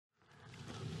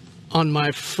On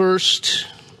my first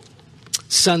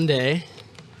Sunday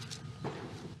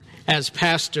as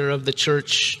pastor of the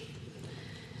church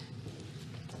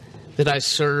that I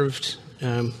served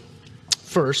the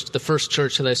first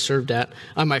church that I served at,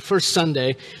 on my first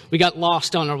Sunday, we got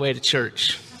lost on our way to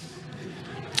church.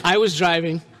 I was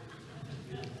driving.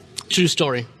 True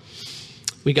story.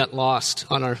 We got lost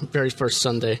on our very first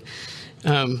Sunday.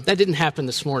 That didn't happen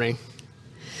this morning,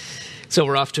 so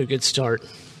we're off to a good start.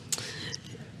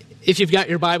 If you've got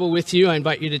your Bible with you, I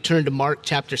invite you to turn to Mark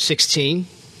chapter 16.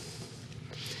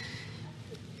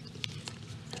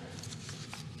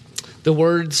 The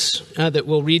words that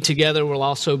we'll read together will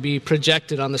also be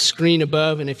projected on the screen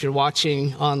above, and if you're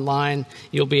watching online,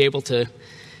 you'll be able to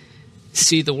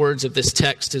see the words of this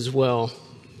text as well.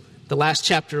 The last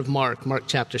chapter of Mark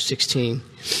chapter 16.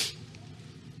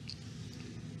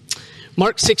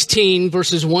 Mark 16,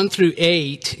 verses 1 through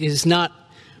 8, is not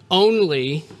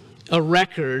only a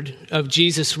record of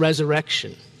Jesus'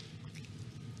 resurrection.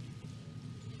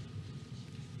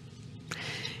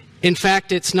 In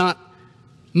fact, it's not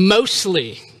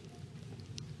mostly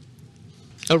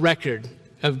a record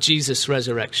of Jesus'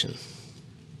 resurrection.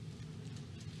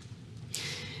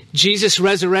 Jesus'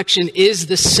 resurrection is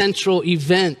the central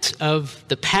event of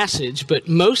the passage, but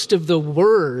most of the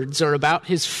words are about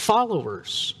his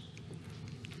followers.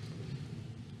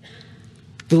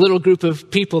 The little group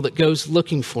of people that goes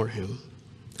looking for him,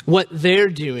 what they're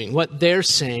doing, what they're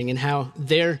saying, and how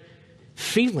they're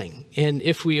feeling. And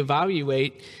if we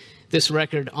evaluate this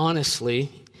record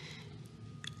honestly,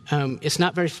 it's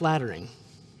not very flattering.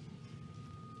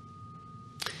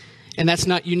 And that's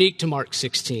not unique to Mark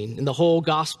 16 and the whole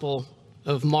Gospel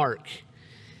of Mark.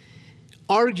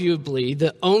 Arguably,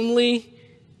 the only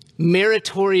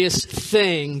meritorious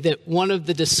thing that one of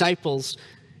the disciples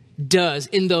does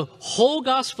in the whole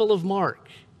Gospel of Mark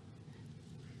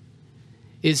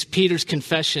is Peter's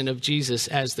confession of Jesus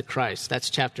as the Christ.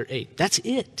 That's chapter 8. That's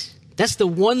it. That's the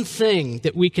one thing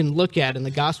that we can look at in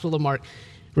the Gospel of Mark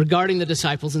regarding the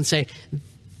disciples and say,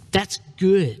 that's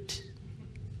good.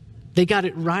 They got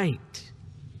it right.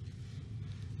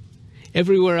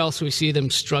 Everywhere else we see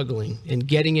them struggling and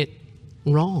getting it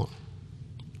wrong.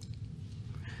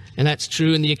 And that's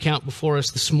true in the account before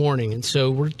us this morning. And so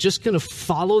we're just going to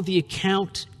follow the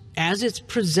account as it's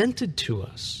presented to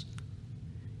us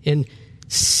and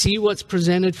see what's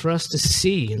presented for us to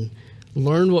see and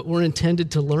learn what we're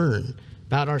intended to learn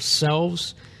about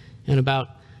ourselves and about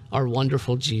our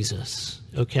wonderful Jesus.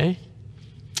 Okay?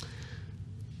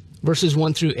 Verses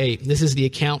 1 through 8. This is the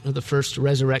account of the first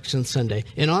Resurrection Sunday.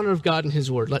 In honor of God and his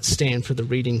word, let's stand for the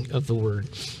reading of the word.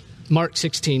 Mark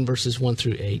 16, verses 1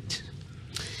 through 8.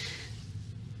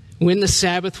 When the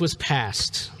Sabbath was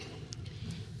past,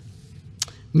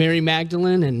 Mary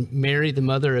Magdalene and Mary, the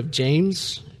mother of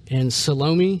James, and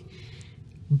Salome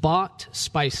bought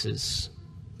spices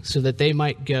so that they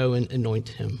might go and anoint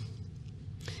him.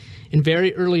 And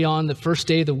very early on, the first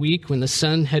day of the week, when the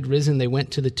sun had risen, they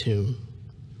went to the tomb.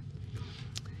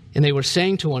 And they were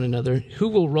saying to one another, "Who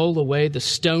will roll away the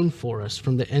stone for us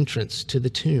from the entrance to the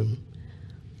tomb?"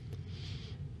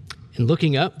 And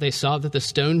looking up, they saw that the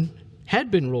stone had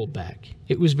been rolled back.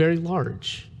 It was very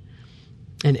large.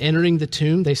 And entering the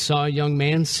tomb, they saw a young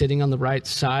man sitting on the right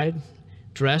side,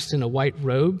 dressed in a white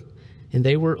robe, and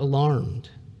they were alarmed.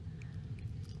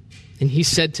 And he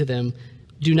said to them,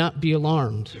 "Do not be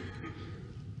alarmed.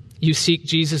 You seek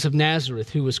Jesus of Nazareth,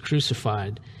 who was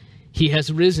crucified. He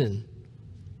has risen.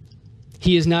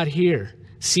 He is not here.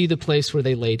 See the place where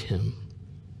they laid him.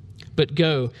 But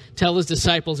go, tell his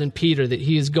disciples and Peter that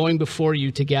he is going before you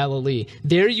to Galilee.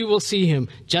 There you will see him,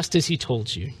 just as he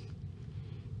told you."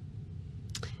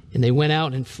 And they went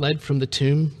out and fled from the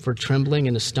tomb, for trembling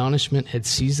and astonishment had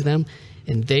seized them,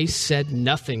 and they said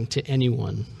nothing to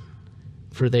anyone,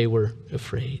 for they were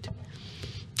afraid.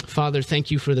 Father, thank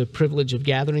you for the privilege of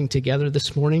gathering together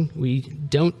this morning. We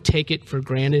don't take it for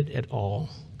granted at all.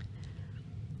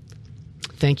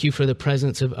 Thank you for the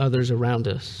presence of others around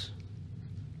us.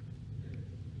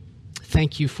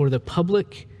 Thank you for the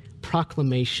public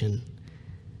proclamation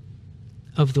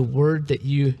of the word that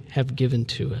you have given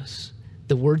to us,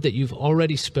 the word that you've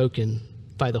already spoken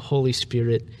by the Holy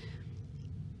Spirit,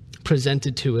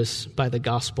 presented to us by the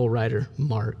gospel writer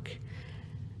Mark.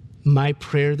 My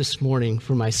prayer this morning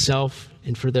for myself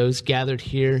and for those gathered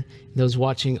here, those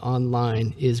watching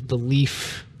online, is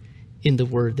belief in the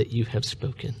word that you have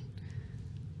spoken.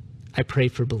 I pray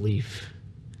for belief.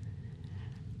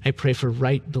 I pray for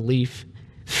right belief,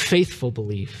 faithful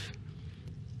belief,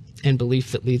 and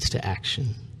belief that leads to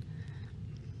action.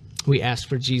 We ask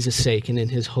for Jesus' sake and in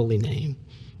his holy name.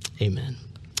 Amen.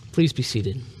 Please be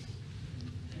seated.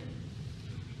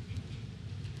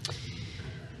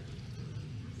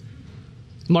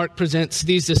 Mark presents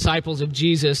these disciples of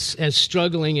Jesus as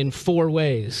struggling in 4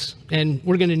 ways. And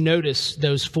we're going to notice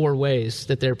those 4 ways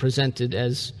that they're presented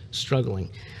as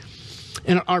struggling.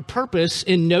 And our purpose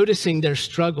in noticing their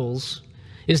struggles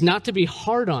is not to be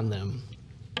hard on them.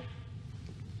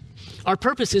 Our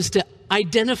purpose is to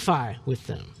identify with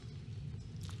them.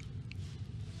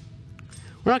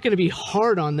 We're not going to be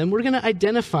hard on them. We're going to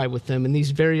identify with them in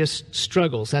these various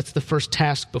struggles. That's the first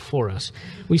task before us.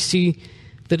 We see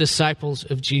the disciples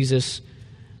of Jesus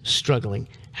struggling.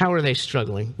 How are they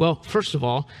struggling? Well, first of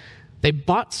all, they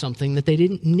bought something that they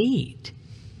didn't need.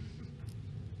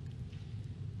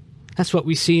 That's what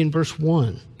we see in verse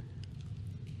 1.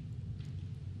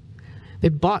 They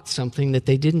bought something that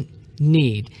they didn't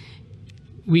need.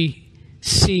 We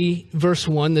see, verse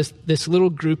 1, this little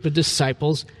group of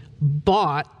disciples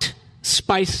bought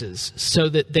spices so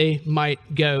that they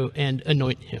might go and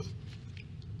anoint him.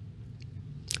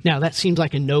 Now, that seems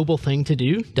like a noble thing to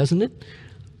do, doesn't it?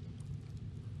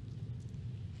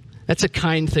 That's a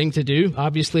kind thing to do.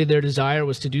 Obviously, their desire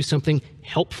was to do something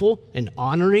helpful and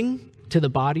honoring to the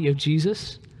body of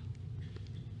Jesus.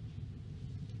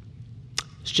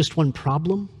 It's just one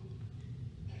problem.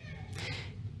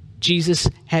 Jesus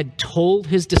had told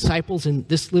his disciples in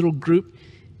this little group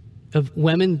of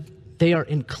women, they are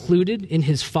included in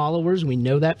his followers. We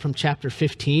know that from chapter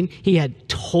 15. He had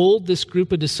told this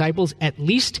group of disciples at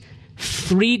least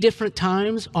 3 different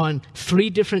times on 3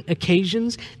 different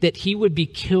occasions that he would be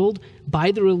killed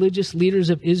by the religious leaders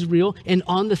of Israel, and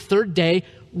on the 3rd day,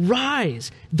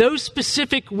 rise. Those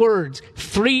specific words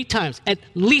 3 times, at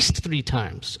least 3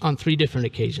 times on 3 different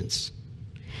occasions.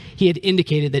 He had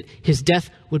indicated that his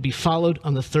death would be followed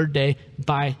on the 3rd day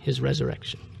by his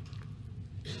resurrection.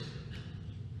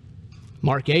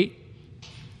 Mark 8,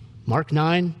 Mark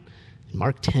 9, and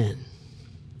Mark 10.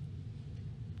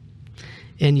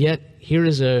 And yet, here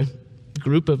is a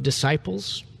group of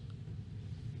disciples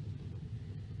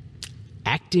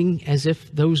acting as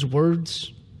if those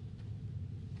words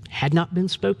had not been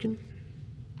spoken,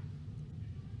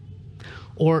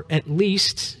 or at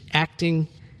least acting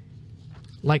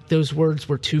like those words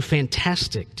were too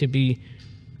fantastic to be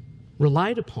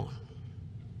relied upon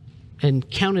and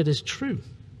counted as true.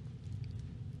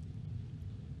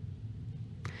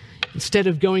 Instead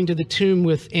of going to the tomb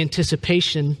with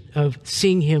anticipation of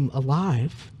seeing him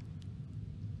alive,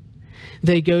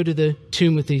 they go to the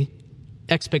tomb with the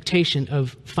expectation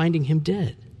of finding him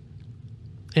dead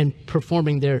and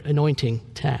performing their anointing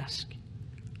task.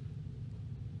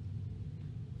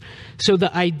 So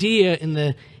the idea in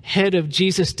the head of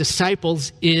Jesus'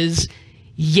 disciples is,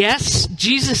 yes,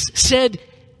 Jesus said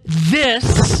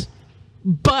this,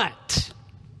 but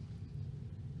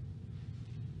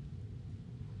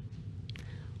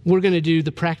we're going to do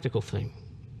the practical thing.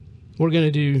 We're going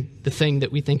to do the thing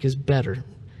that we think is better.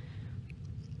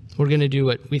 We're going to do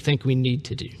what we think we need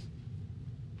to do.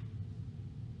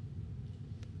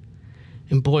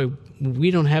 And boy,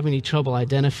 we don't have any trouble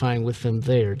identifying with them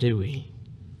there, do we?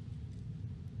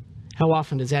 How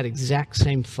often does that exact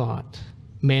same thought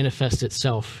manifest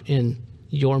itself in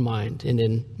your mind and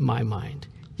in my mind?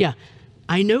 Yeah,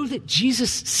 I know that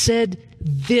Jesus said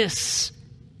this,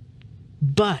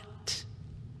 but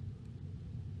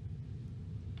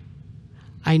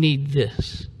I need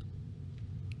this.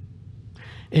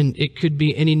 And it could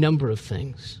be any number of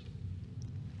things.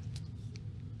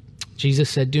 Jesus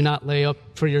said, do not lay up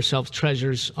for yourselves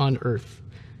treasures on earth,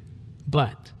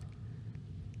 but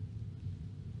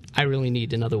I really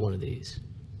need another one of these.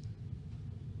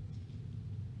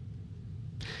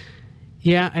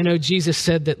 Yeah, I know Jesus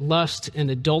said that lust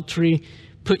and adultery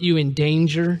put you in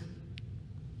danger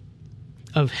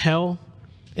of hell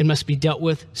and must be dealt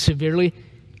with severely.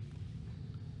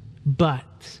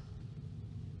 But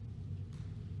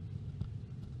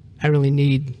I really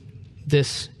need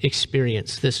this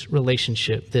experience, this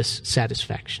relationship, this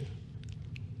satisfaction.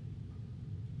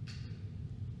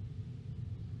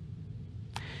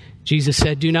 Jesus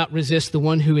said, do not resist the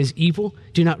one who is evil.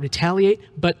 Do not retaliate.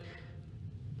 But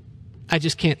I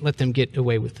just can't let them get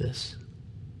away with this.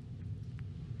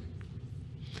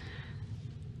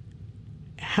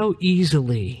 How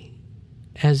easily,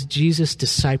 as Jesus'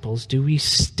 disciples, do we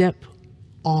step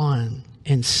on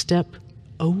and step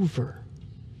over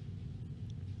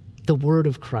the word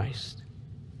of Christ?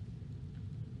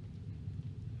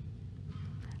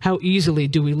 How easily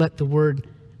do we let the word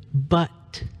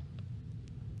but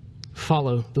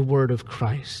follow the word of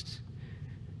Christ?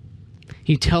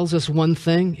 He tells us one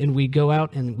thing, and we go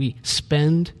out and we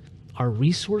spend our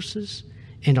resources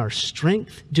and our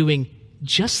strength doing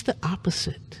just the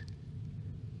opposite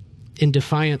in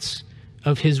defiance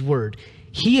of his word.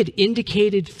 he had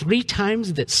indicated 3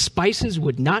 times that spices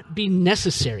would not be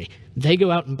necessary. They go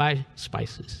out and buy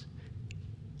spices.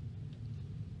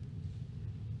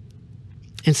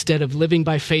 Instead of living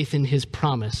by faith in his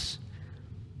promise,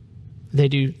 they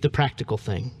do the practical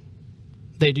thing.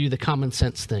 They do the common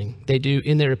sense thing. They do,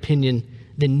 in their opinion,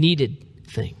 the needed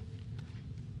thing.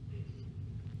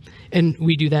 And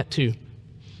we do that too.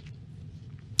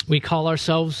 We call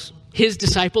ourselves his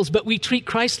disciples, but we treat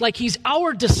Christ like he's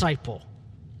our disciple.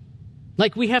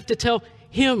 Like we have to tell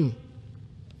him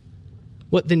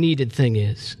what the needed thing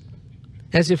is,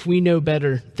 as if we know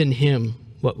better than him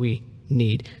what we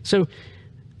need. So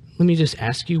let me just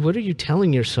ask you, what are you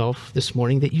telling yourself this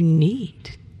morning that you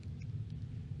need?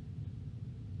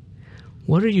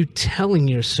 What are you telling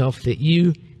yourself that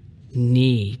you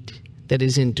need that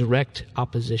is in direct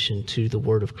opposition to the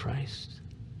word of Christ?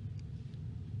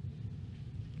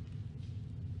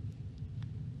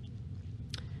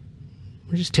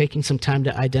 We're just taking some time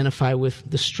to identify with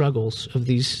the struggles of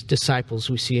these disciples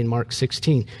we see in Mark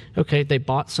 16. Okay, they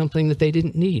bought something that they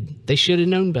didn't need. They should have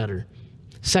known better.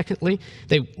 Secondly,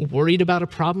 they worried about a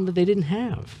problem that they didn't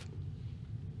have.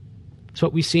 That's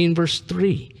what we see in verse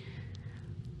 3.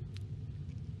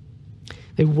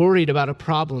 They worried about a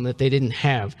problem that they didn't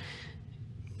have.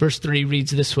 Verse 3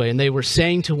 reads this way, and they were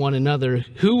saying to one another,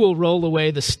 who will roll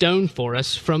away the stone for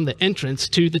us from the entrance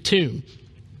to the tomb?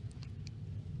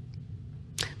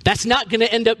 That's not going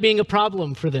to end up being a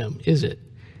problem for them, is it?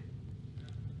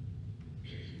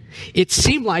 It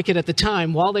seemed like it at the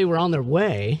time while they were on their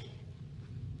way.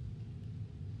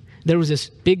 There was this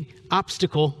big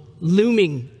obstacle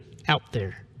looming out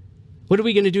there. What are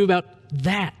we going to do about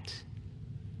that?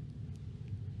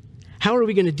 How are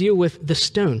we going to deal with the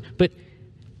stone? But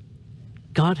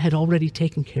God had already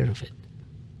taken care of it.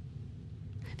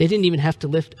 They didn't even have to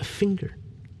lift a finger.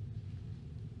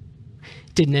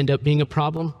 It didn't end up being a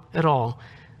problem at all.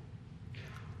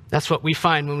 That's what we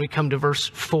find when we come to verse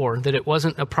 4, that it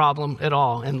wasn't a problem at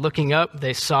all. And looking up,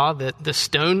 they saw that the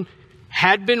stone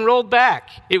had been rolled back.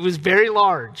 It was very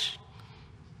large.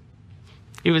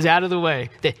 It was out of the way.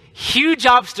 The huge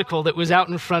obstacle that was out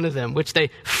in front of them, which they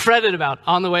fretted about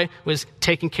on the way, was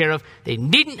taken care of. They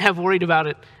needn't have worried about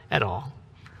it at all.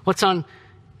 What's on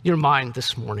your mind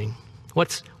this morning?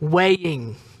 What's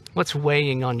weighing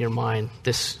on your mind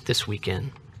this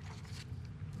weekend?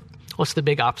 What's the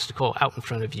big obstacle out in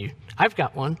front of you? I've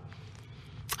got one.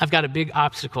 I've got a big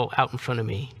obstacle out in front of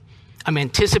me. I'm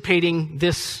anticipating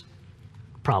this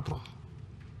problem.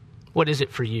 What is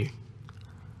it for you?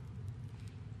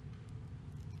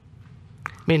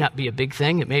 It may not be a big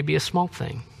thing. It may be a small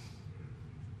thing.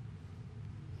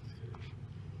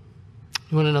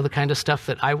 You want to know the kind of stuff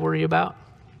that I worry about?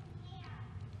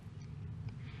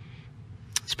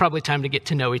 It's probably time to get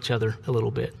to know each other a little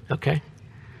bit, okay?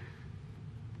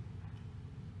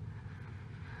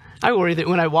 I worry that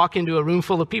when I walk into a room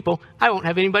full of people, I won't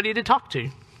have anybody to talk to.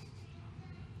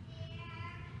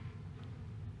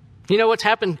 You know what's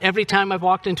happened every time I've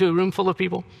walked into a room full of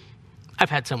people? I've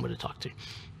had someone to talk to.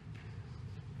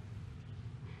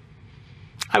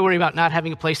 I worry about not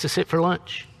having a place to sit for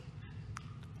lunch.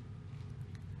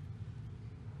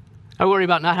 I worry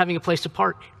about not having a place to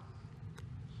park.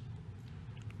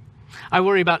 I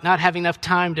worry about not having enough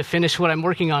time to finish what I'm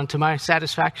working on to my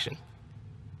satisfaction.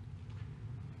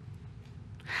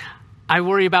 I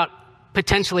worry about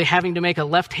potentially having to make a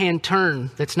left-hand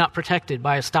turn that's not protected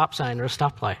by a stop sign or a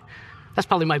stoplight. That's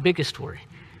probably my biggest worry.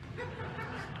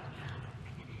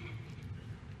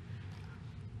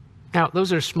 Now,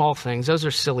 those are small things. Those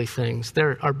are silly things.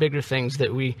 There are bigger things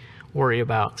that we worry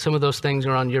about. Some of those things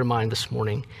are on your mind this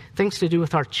morning. Things to do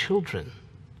with our children.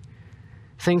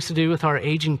 Things to do with our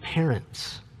aging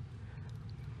parents.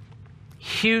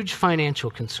 Huge financial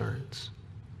concerns.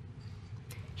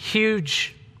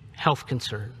 Huge health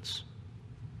concerns.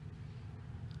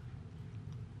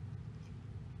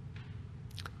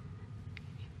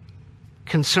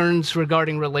 Concerns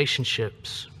regarding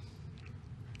relationships.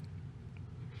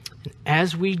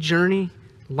 As we journey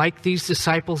like these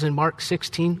disciples in Mark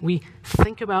 16, we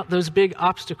think about those big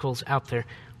obstacles out there.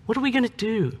 What are we going to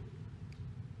do?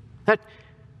 That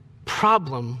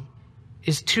problem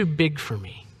is too big for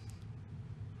me.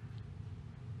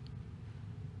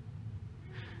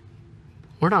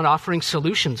 We're not offering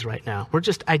solutions right now. We're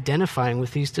just identifying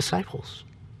with these disciples.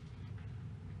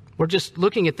 We're just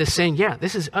looking at this saying, yeah,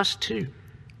 this is us too.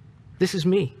 This is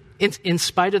me. In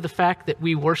spite of the fact that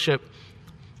we worship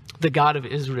the God of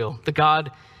Israel, the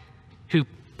God who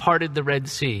parted the Red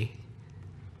Sea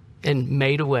and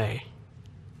made a way,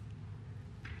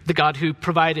 the God who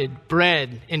provided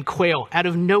bread and quail out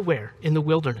of nowhere in the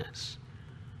wilderness,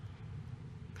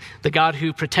 The God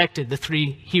who protected the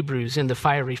 3 Hebrews in the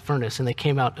fiery furnace and they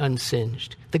came out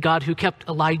unsinged. The God who kept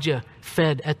Elijah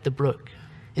fed at the brook.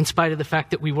 In spite of the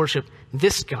fact that we worship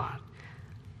this God,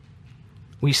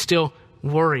 we still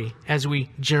worry as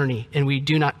we journey and we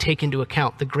do not take into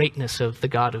account the greatness of the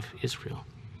God of Israel.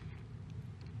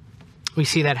 We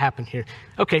see that happen here.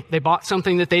 Okay, they bought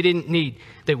something that they didn't need.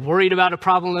 They worried about a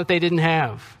problem that they didn't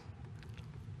have.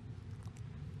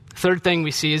 Third thing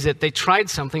we see is that they tried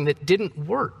something that didn't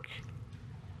work.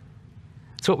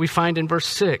 That's what we find in verse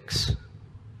 6.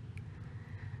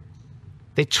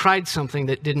 They tried something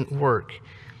that didn't work.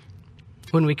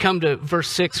 When we come to verse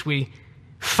 6, we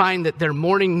find that their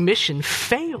morning mission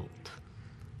failed.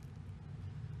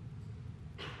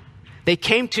 They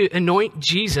came to anoint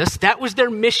Jesus. That was their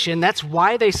mission. That's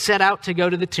why they set out to go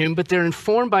to the tomb. But they're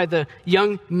informed by the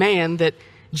young man that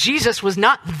Jesus was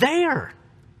not there.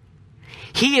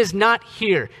 He is not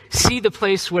here. See the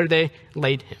place where they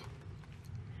laid him.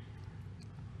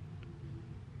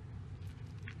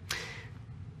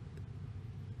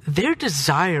 Their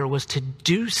desire was to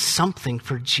do something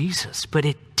for Jesus, but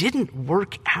it didn't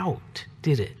work out,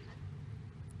 did it?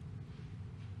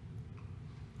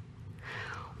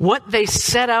 What they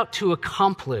set out to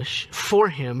accomplish for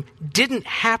him didn't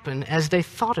happen as they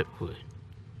thought it would.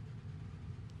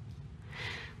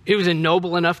 It was a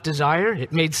noble enough desire.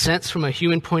 It made sense from a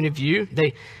human point of view.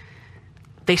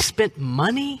 They spent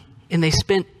money and they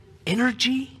spent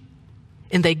energy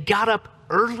and they got up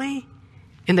early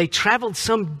and they traveled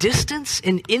some distance,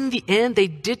 and in the end, they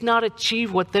did not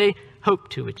achieve what they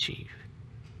hoped to achieve.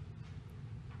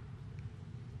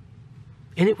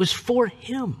 And it was for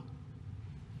him.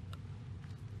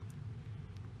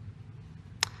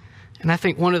 And I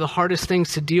think one of the hardest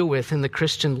things to deal with in the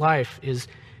Christian life is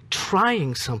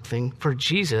trying something for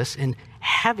Jesus and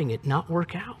having it not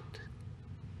work out.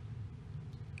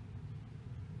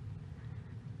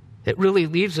 It really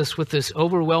leaves us with this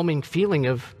overwhelming feeling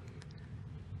of,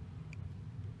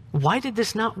 why did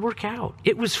this not work out?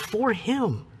 It was for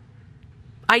him.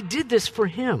 I did this for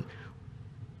him.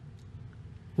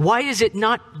 Why is it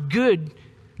not good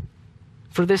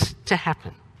for this to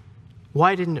happen?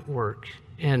 Why didn't it work?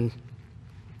 And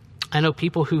I know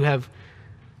people who have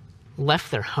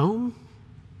left their home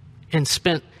and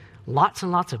spent lots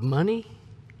and lots of money,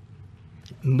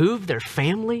 moved their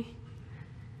family,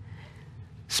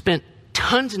 spent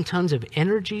tons and tons of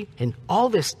energy and all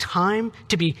this time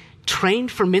to be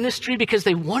trained for ministry because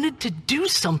they wanted to do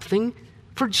something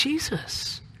for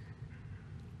Jesus.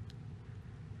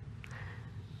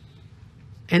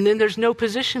 And then there's no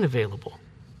position available.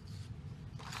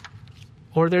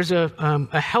 Or there's a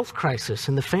health crisis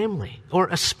in the family. Or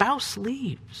a spouse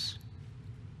leaves.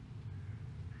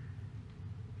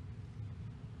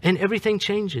 And everything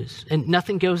changes. And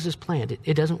nothing goes as planned.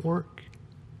 It doesn't work.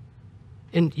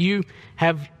 And you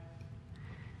have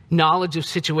knowledge of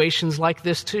situations like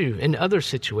this too, and other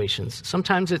situations.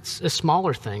 Sometimes it's a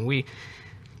smaller thing. We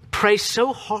pray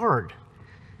so hard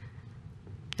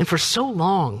and for so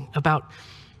long about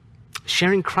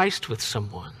sharing Christ with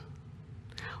someone,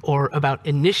 or about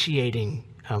initiating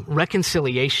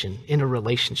reconciliation in a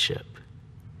relationship.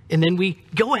 And then we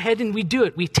go ahead and we do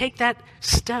it. We take that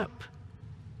step.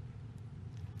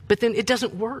 But then it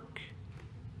doesn't work.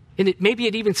 And maybe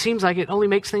it even seems like it only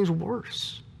makes things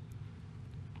worse.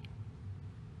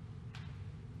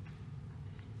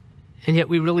 And yet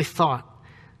we really thought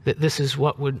that this is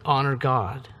what would honor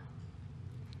God.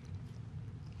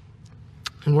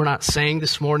 And we're not saying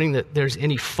this morning that there's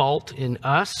any fault in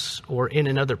us or in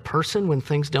another person when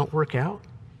things don't work out,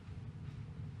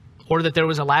 or that there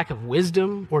was a lack of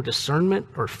wisdom or discernment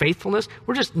or faithfulness.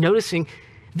 We're just noticing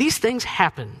these things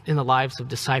happen in the lives of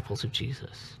disciples of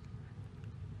Jesus.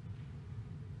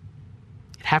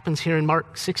 It happens here in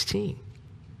Mark 16.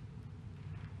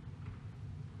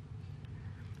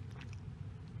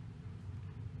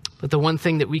 But the one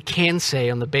thing that we can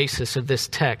say on the basis of this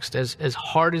text, as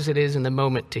hard as it is in the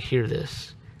moment to hear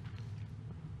this,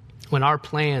 when our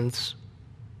plans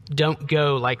don't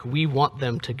go like we want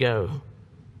them to go,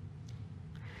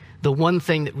 the one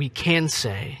thing that we can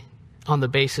say on the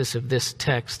basis of this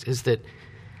text is that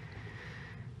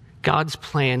God's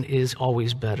plan is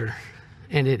always better,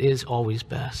 and it is always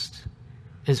best.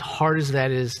 As hard as that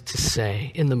is to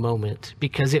say in the moment,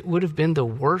 because it would have been the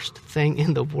worst thing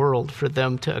in the world for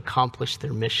them to accomplish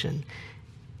their mission.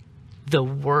 The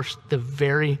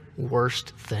very worst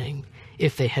thing,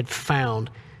 if they had found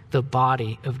the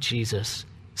body of Jesus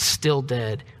still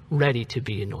dead, ready to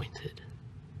be anointed.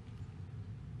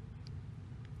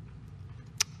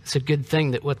 It's a good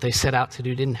thing that what they set out to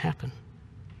do didn't happen.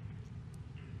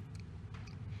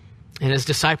 And as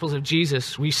disciples of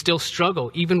Jesus, we still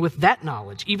struggle even with that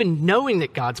knowledge, even knowing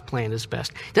that God's plan is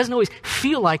best. It doesn't always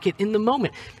feel like it in the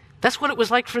moment. That's what it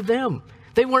was like for them.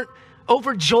 They weren't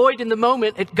overjoyed in the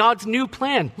moment at God's new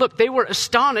plan. Look, they were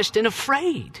astonished and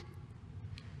afraid.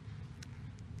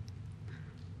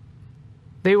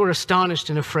 They were astonished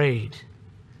and afraid.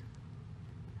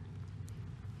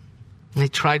 And they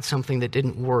tried something that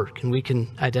didn't work, and we can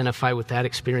identify with that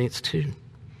experience too.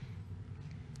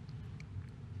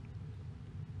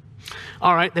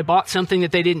 All right, they bought something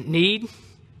that they didn't need.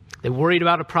 They worried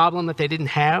about a problem that they didn't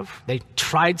have. They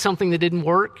tried something that didn't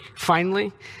work,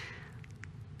 finally.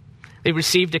 They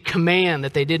received a command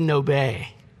that they didn't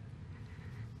obey.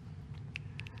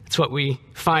 That's what we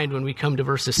find when we come to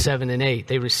verses 7 and 8.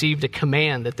 They received a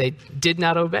command that they did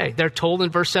not obey. They're told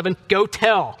in verse 7, go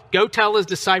tell his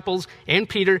disciples and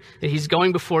Peter that he's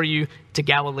going before you to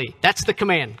Galilee. That's the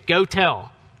command. Go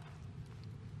tell.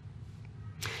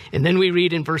 And then we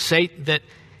read in verse 8 that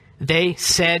they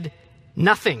said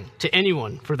nothing to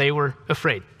anyone, for they were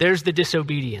afraid. There's the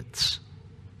disobedience.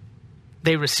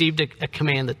 They received a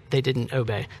command that they didn't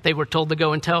obey. They were told to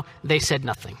go and tell. They said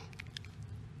nothing.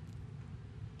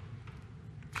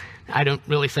 I don't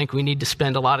really think we need to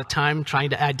spend a lot of time trying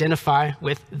to identify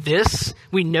with this.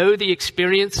 We know the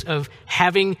experience of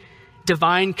having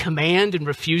divine command and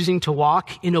refusing to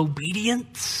walk in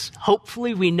obedience.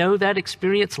 Hopefully we know that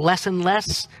experience less and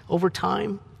less over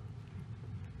time.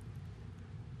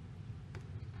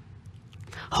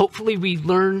 Hopefully we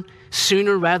learn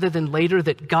sooner rather than later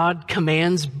that God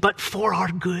commands, but for our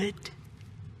good.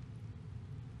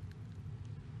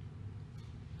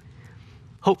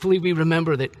 Hopefully we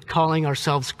remember that calling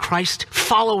ourselves Christ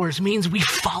followers means we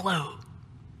follow.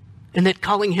 And that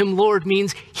calling him Lord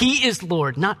means he is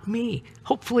Lord, not me.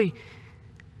 Hopefully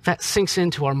that sinks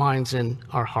into our minds and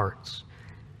our hearts.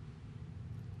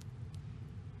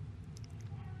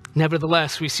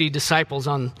 Nevertheless, we see disciples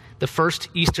on the first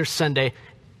Easter Sunday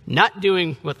not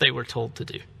doing what they were told to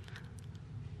do.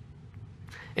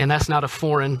 And that's not a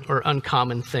foreign or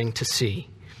uncommon thing to see.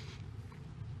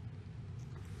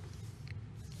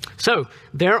 So,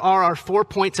 there are our 4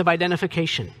 points of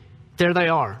identification. There they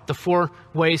are, the 4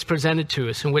 ways presented to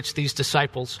us in which these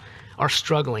disciples are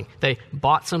struggling. They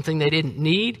bought something they didn't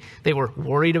need. They were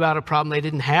worried about a problem they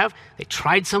didn't have. They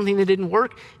tried something that didn't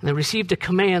work, and they received a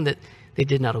command that they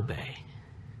did not obey.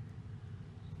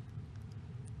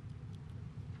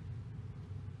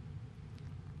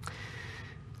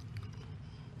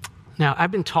 Now,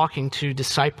 I've been talking to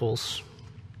disciples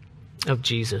of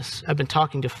Jesus. I've been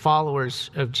talking to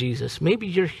followers of Jesus. Maybe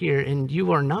you're here and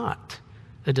you are not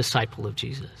a disciple of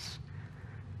Jesus.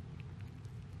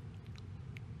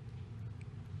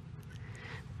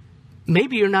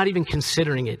 Maybe you're not even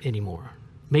considering it anymore.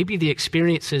 Maybe the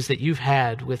experiences that you've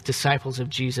had with disciples of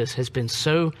Jesus has been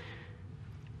so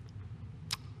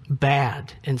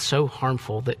bad and so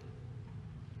harmful that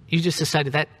you just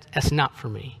decided that's not for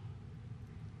me.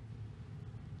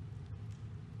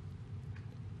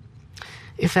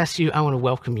 If that's you, I want to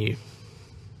welcome you.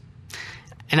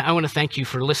 And I want to thank you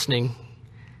for listening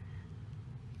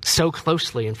so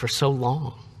closely and for so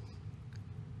long.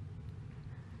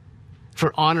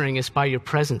 For honoring us by your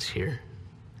presence here.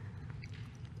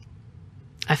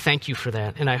 I thank you for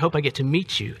that, and I hope I get to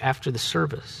meet you after the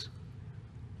service.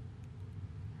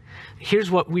 Here's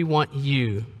what we want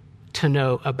you to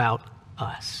know about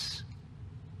us.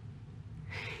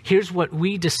 Here's what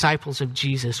we, disciples of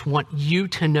Jesus, want you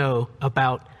to know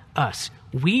about us.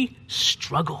 We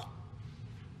struggle.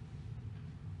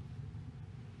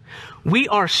 We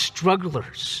are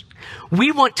strugglers.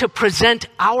 We want to present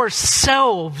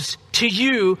ourselves to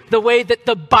you the way that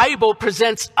the Bible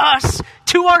presents us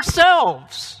to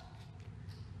ourselves.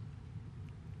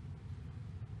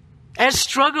 As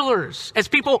strugglers, as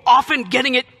people often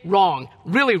getting it wrong,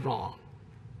 really wrong.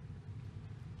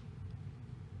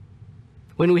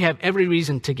 When we have every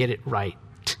reason to get it right.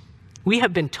 We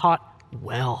have been taught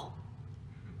well.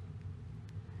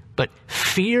 But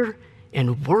fear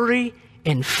and worry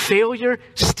and failure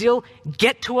still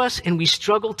get to us, and we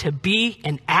struggle to be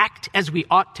and act as we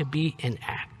ought to be and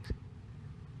act.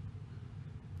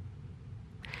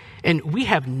 And we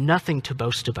have nothing to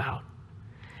boast about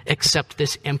except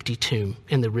this empty tomb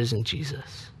and the risen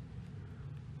Jesus.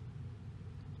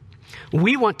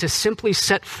 We want to simply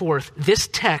set forth this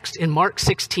text in Mark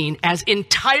 16 as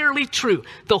entirely true.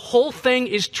 The whole thing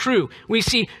is true. We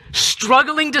see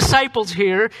struggling disciples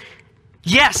here.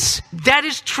 Yes, that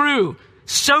is true.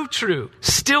 So true.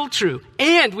 Still true.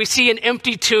 And we see an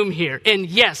empty tomb here. And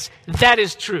yes, that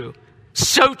is true.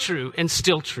 So true and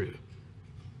still true.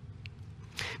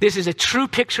 This is a true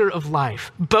picture of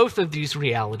life, both of these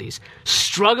realities,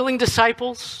 struggling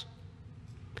disciples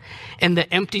and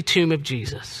the empty tomb of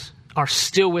Jesus are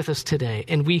still with us today.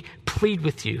 And we plead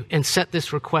with you and set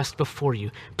this request before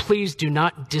you. Please do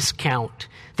not discount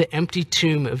the empty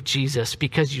tomb of Jesus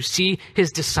because you see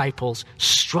his disciples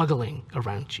struggling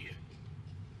around you.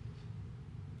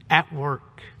 At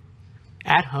work,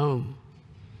 at home,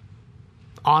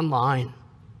 online,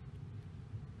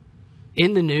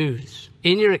 in the news,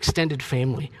 in your extended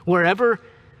family, wherever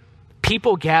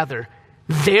people gather,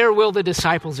 there will the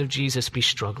disciples of Jesus be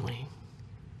struggling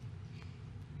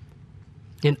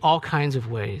in all kinds of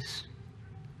ways.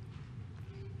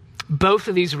 Both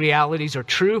of these realities are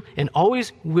true and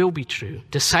always will be true.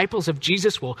 Disciples of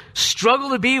Jesus will struggle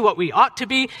to be what we ought to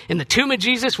be, and the tomb of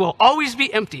Jesus will always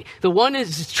be empty. The one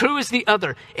is as true as the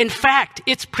other. In fact,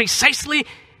 it's precisely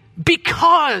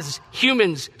because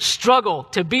humans struggle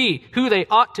to be who they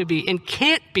ought to be and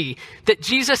can't be that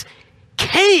Jesus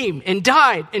came and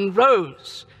died and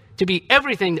rose to be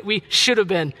everything that we should have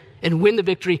been and win the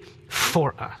victory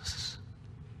for us.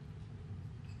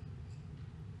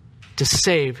 To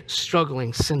save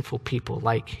struggling, sinful people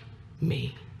like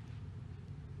me.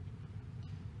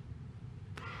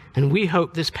 And we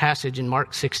hope this passage in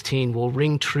Mark 16 will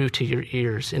ring true to your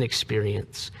ears and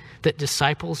experience that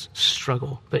disciples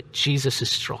struggle, but Jesus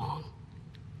is strong.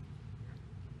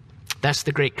 That's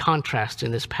the great contrast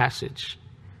in this passage.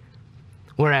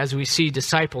 Whereas we see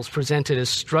disciples presented as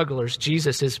strugglers,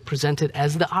 Jesus is presented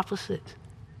as the opposite.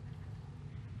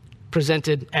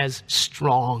 Presented as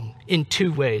strong in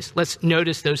two ways. Let's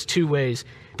notice those two ways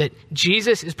that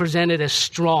Jesus is presented as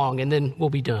strong, and then we'll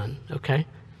be done, okay?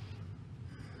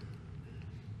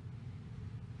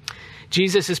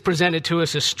 Jesus is presented to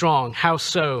us as strong. How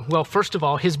so? Well, first of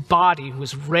all, his body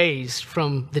was raised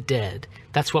from the dead.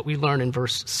 That's what we learn in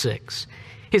verse 6.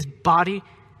 His body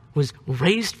was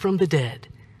raised from the dead.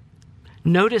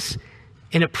 Notice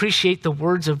and appreciate the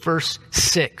words of verse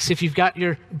 6. If you've got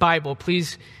your Bible,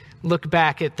 please look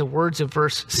back at the words of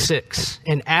verse 6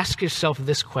 and ask yourself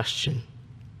this question.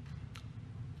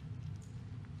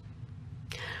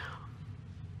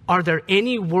 Are there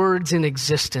any words in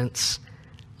existence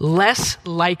less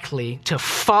likely to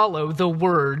follow the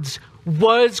words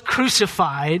was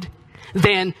crucified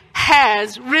than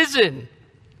has risen?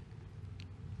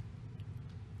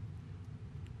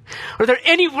 Are there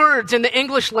any words in the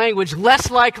English language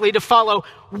less likely to follow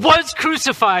was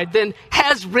crucified than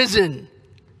has risen?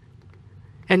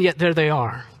 And yet there they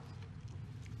are.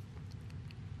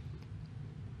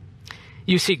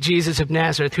 You seek Jesus of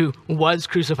Nazareth who was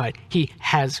crucified. He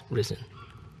has risen.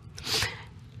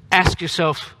 Ask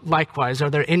yourself likewise, are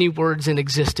there any words in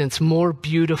existence more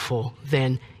beautiful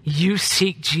than you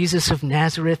seek Jesus of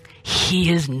Nazareth? He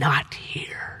is not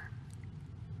here.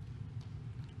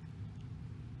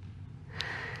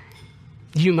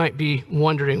 You might be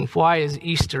wondering, why is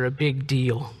Easter a big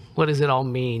deal? What does it all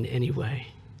mean anyway?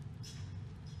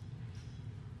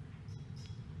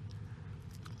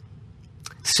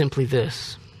 Simply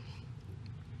this.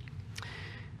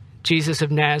 Jesus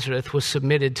of Nazareth was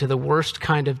submitted to the worst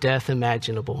kind of death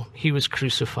imaginable. He was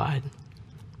crucified,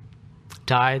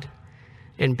 died,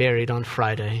 and buried on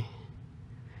Friday.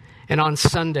 And on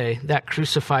Sunday, that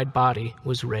crucified body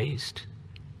was raised.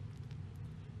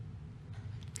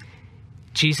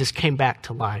 Jesus came back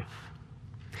to life.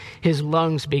 His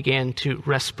lungs began to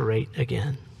respirate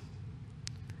again.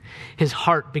 His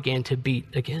heart began to beat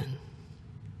again.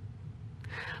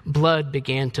 Blood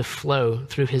began to flow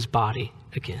through his body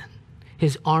again.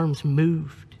 His arms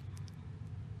moved.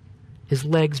 His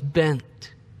legs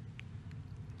bent.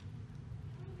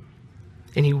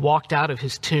 And he walked out of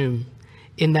his tomb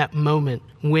in that moment,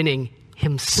 winning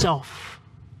himself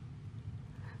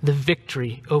the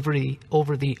victory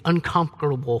over the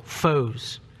unconquerable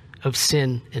foes of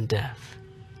sin and death.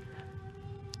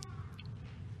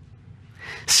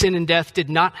 Sin and death did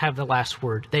not have the last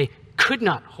word. They could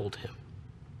not hold him.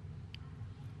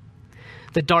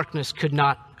 The darkness could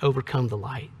not overcome the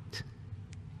light.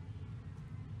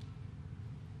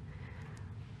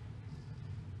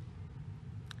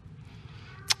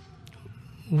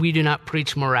 We do not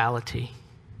preach morality.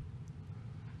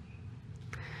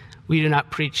 We do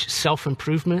not preach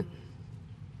self-improvement,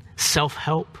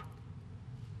 self-help,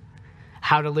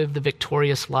 how to live the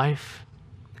victorious life.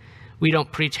 We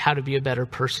don't preach how to be a better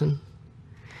person.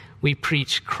 We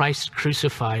preach Christ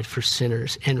crucified for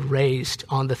sinners and raised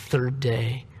on the third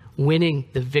day, winning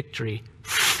the victory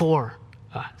for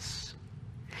us.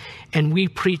 And we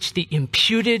preach the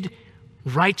imputed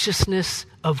righteousness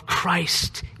of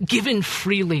Christ, given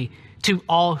freely to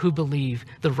all who believe,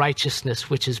 the righteousness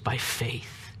which is by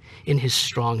faith. in his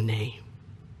strong name.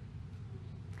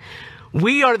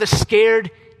 We are the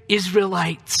scared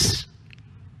Israelites.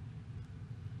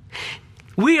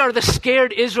 We are the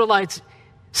scared Israelites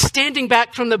standing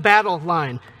back from the battle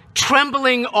line,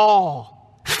 trembling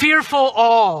all, fearful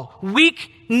all,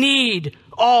 weak need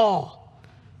all,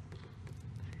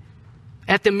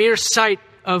 at the mere sight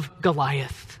of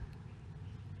Goliath.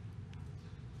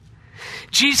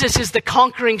 Jesus is the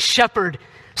conquering shepherd,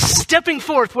 stepping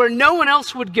forth where no one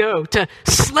else would go to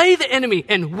slay the enemy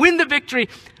and win the victory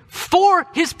for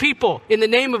his people in the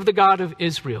name of the God of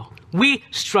Israel. We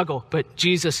struggle, but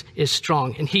Jesus is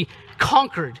strong, and he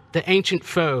conquered the ancient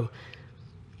foe,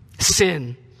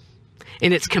 sin,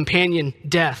 and its companion,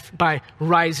 death, by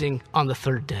rising on the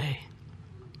third day.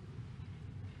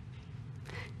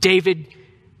 David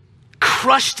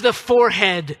crushed the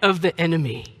forehead of the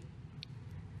enemy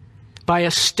by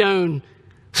a stone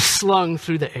slung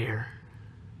through the air.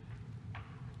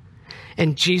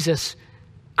 And Jesus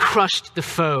crushed the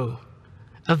foe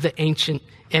of the ancient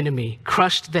enemy,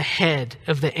 crushed the head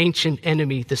of the ancient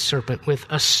enemy, the serpent, with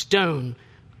a stone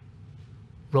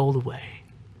rolled away.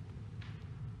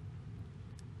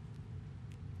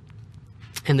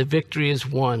 And the victory is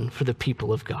won for the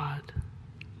people of God.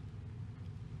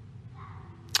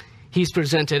 He's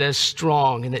presented as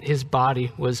strong in that his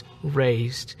body was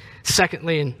raised.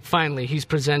 Secondly, and finally, he's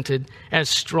presented as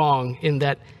strong in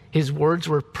that his words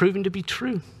were proven to be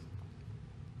true.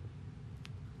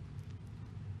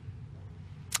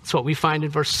 That's what we find in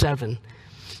verse 7.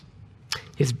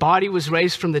 His body was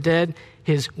raised from the dead.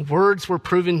 His words were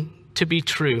proven to be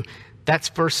true. That's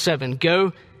verse 7.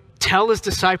 Go tell his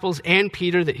disciples and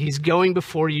Peter that he's going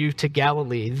before you to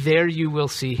Galilee. There you will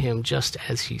see him just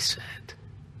as he said.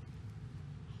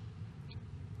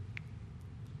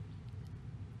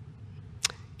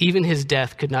 Even his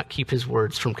death could not keep his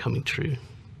words from coming true.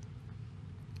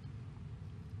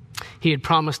 He had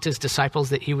promised his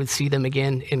disciples that he would see them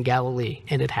again in Galilee,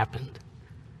 and it happened.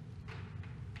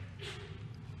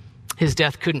 His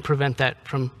death couldn't prevent that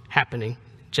from happening,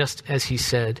 just as he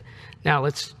said. Now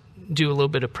let's do a little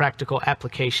bit of practical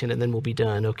application, and then we'll be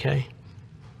done, okay?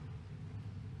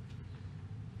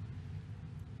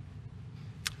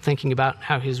 Thinking about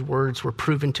how his words were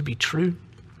proven to be true,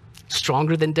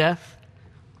 stronger than death.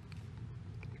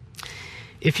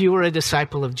 If you are a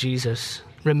disciple of Jesus,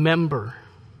 remember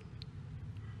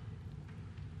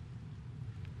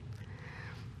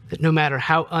that no matter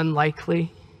how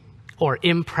unlikely or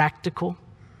impractical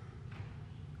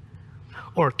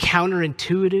or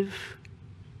counterintuitive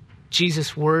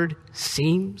Jesus' word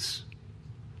seems,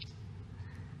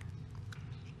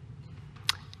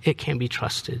 it can be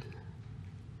trusted.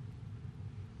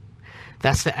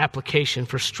 That's the application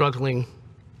for struggling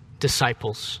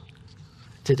disciples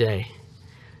today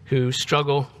who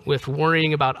struggle with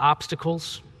worrying about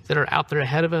obstacles that are out there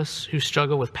ahead of us, who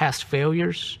struggle with past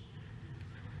failures,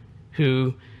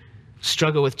 who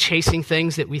struggle with chasing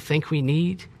things that we think we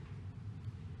need,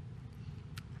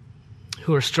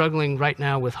 who are struggling right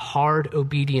now with hard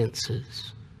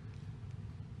obediences.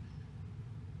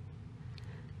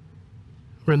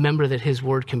 Remember that his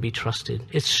word can be trusted.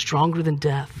 It's stronger than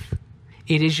death.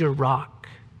 It is your rock.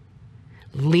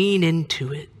 Lean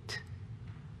into it.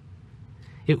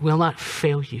 It will not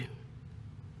fail you.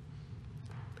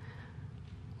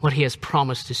 What he has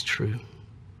promised is true,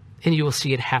 and you will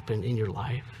see it happen in your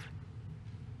life.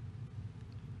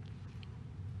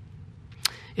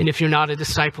 And if you're not a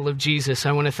disciple of Jesus,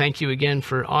 I want to thank you again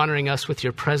for honoring us with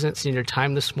your presence and your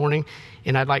time this morning.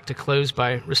 And I'd like to close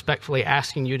by respectfully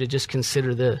asking you to just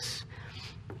consider this,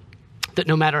 that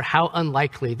no matter how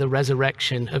unlikely the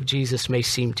resurrection of Jesus may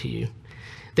seem to you,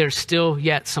 there's still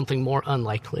yet something more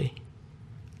unlikely.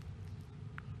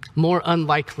 More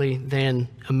unlikely than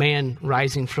a man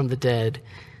rising from the dead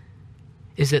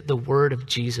is that the word of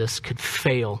Jesus could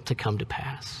fail to come to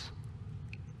pass.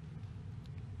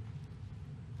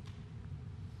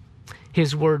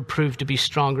 His word proved to be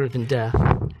stronger than death.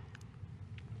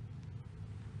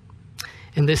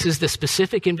 And this is the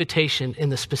specific invitation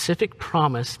and the specific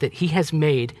promise that he has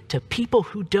made to people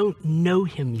who don't know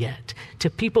him yet, to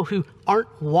people who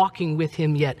aren't walking with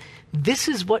him yet. This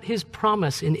is what his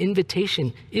promise and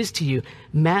invitation is to you.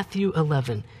 Matthew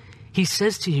 11. He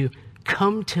says to you,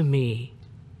 "Come to me,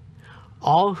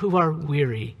 all who are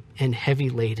weary and heavy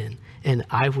laden, and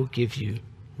I will give you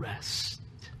rest."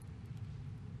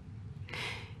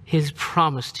 His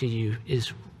promise to you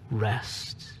is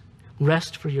rest.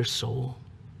 Rest for your soul.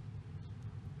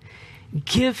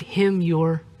 Give him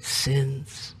your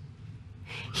sins.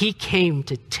 He came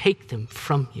to take them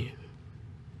from you.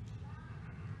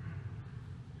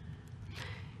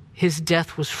 His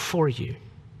death was for you.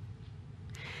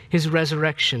 His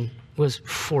resurrection was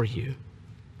for you.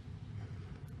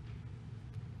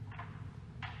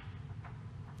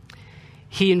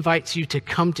 He invites you to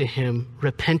come to him,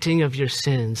 repenting of your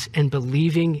sins and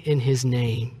believing in his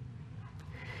name.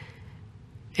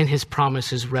 And his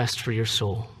promises rest for your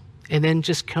soul. And then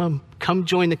just come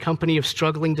join the company of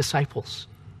struggling disciples.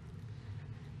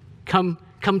 Come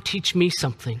teach me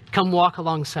something. Come walk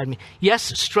alongside me.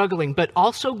 Yes, struggling, but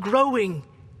also growing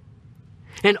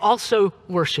and also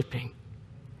worshiping.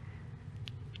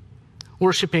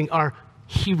 Worshiping our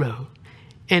hero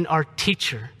and our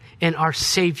teacher and our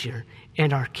Savior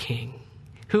and our King.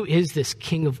 Who is this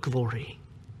King of glory?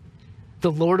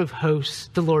 The Lord of hosts,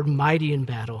 the Lord mighty in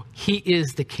battle. He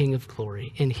is the King of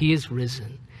glory, and he is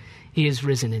risen. He is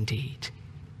risen indeed.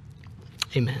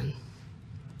 Amen.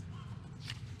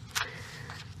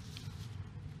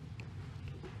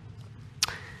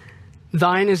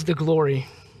 Thine is the glory,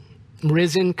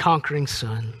 risen, conquering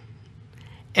Son.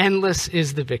 Endless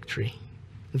is the victory.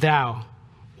 Thou,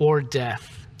 o'er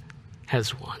death,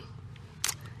 has won.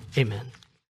 Amen.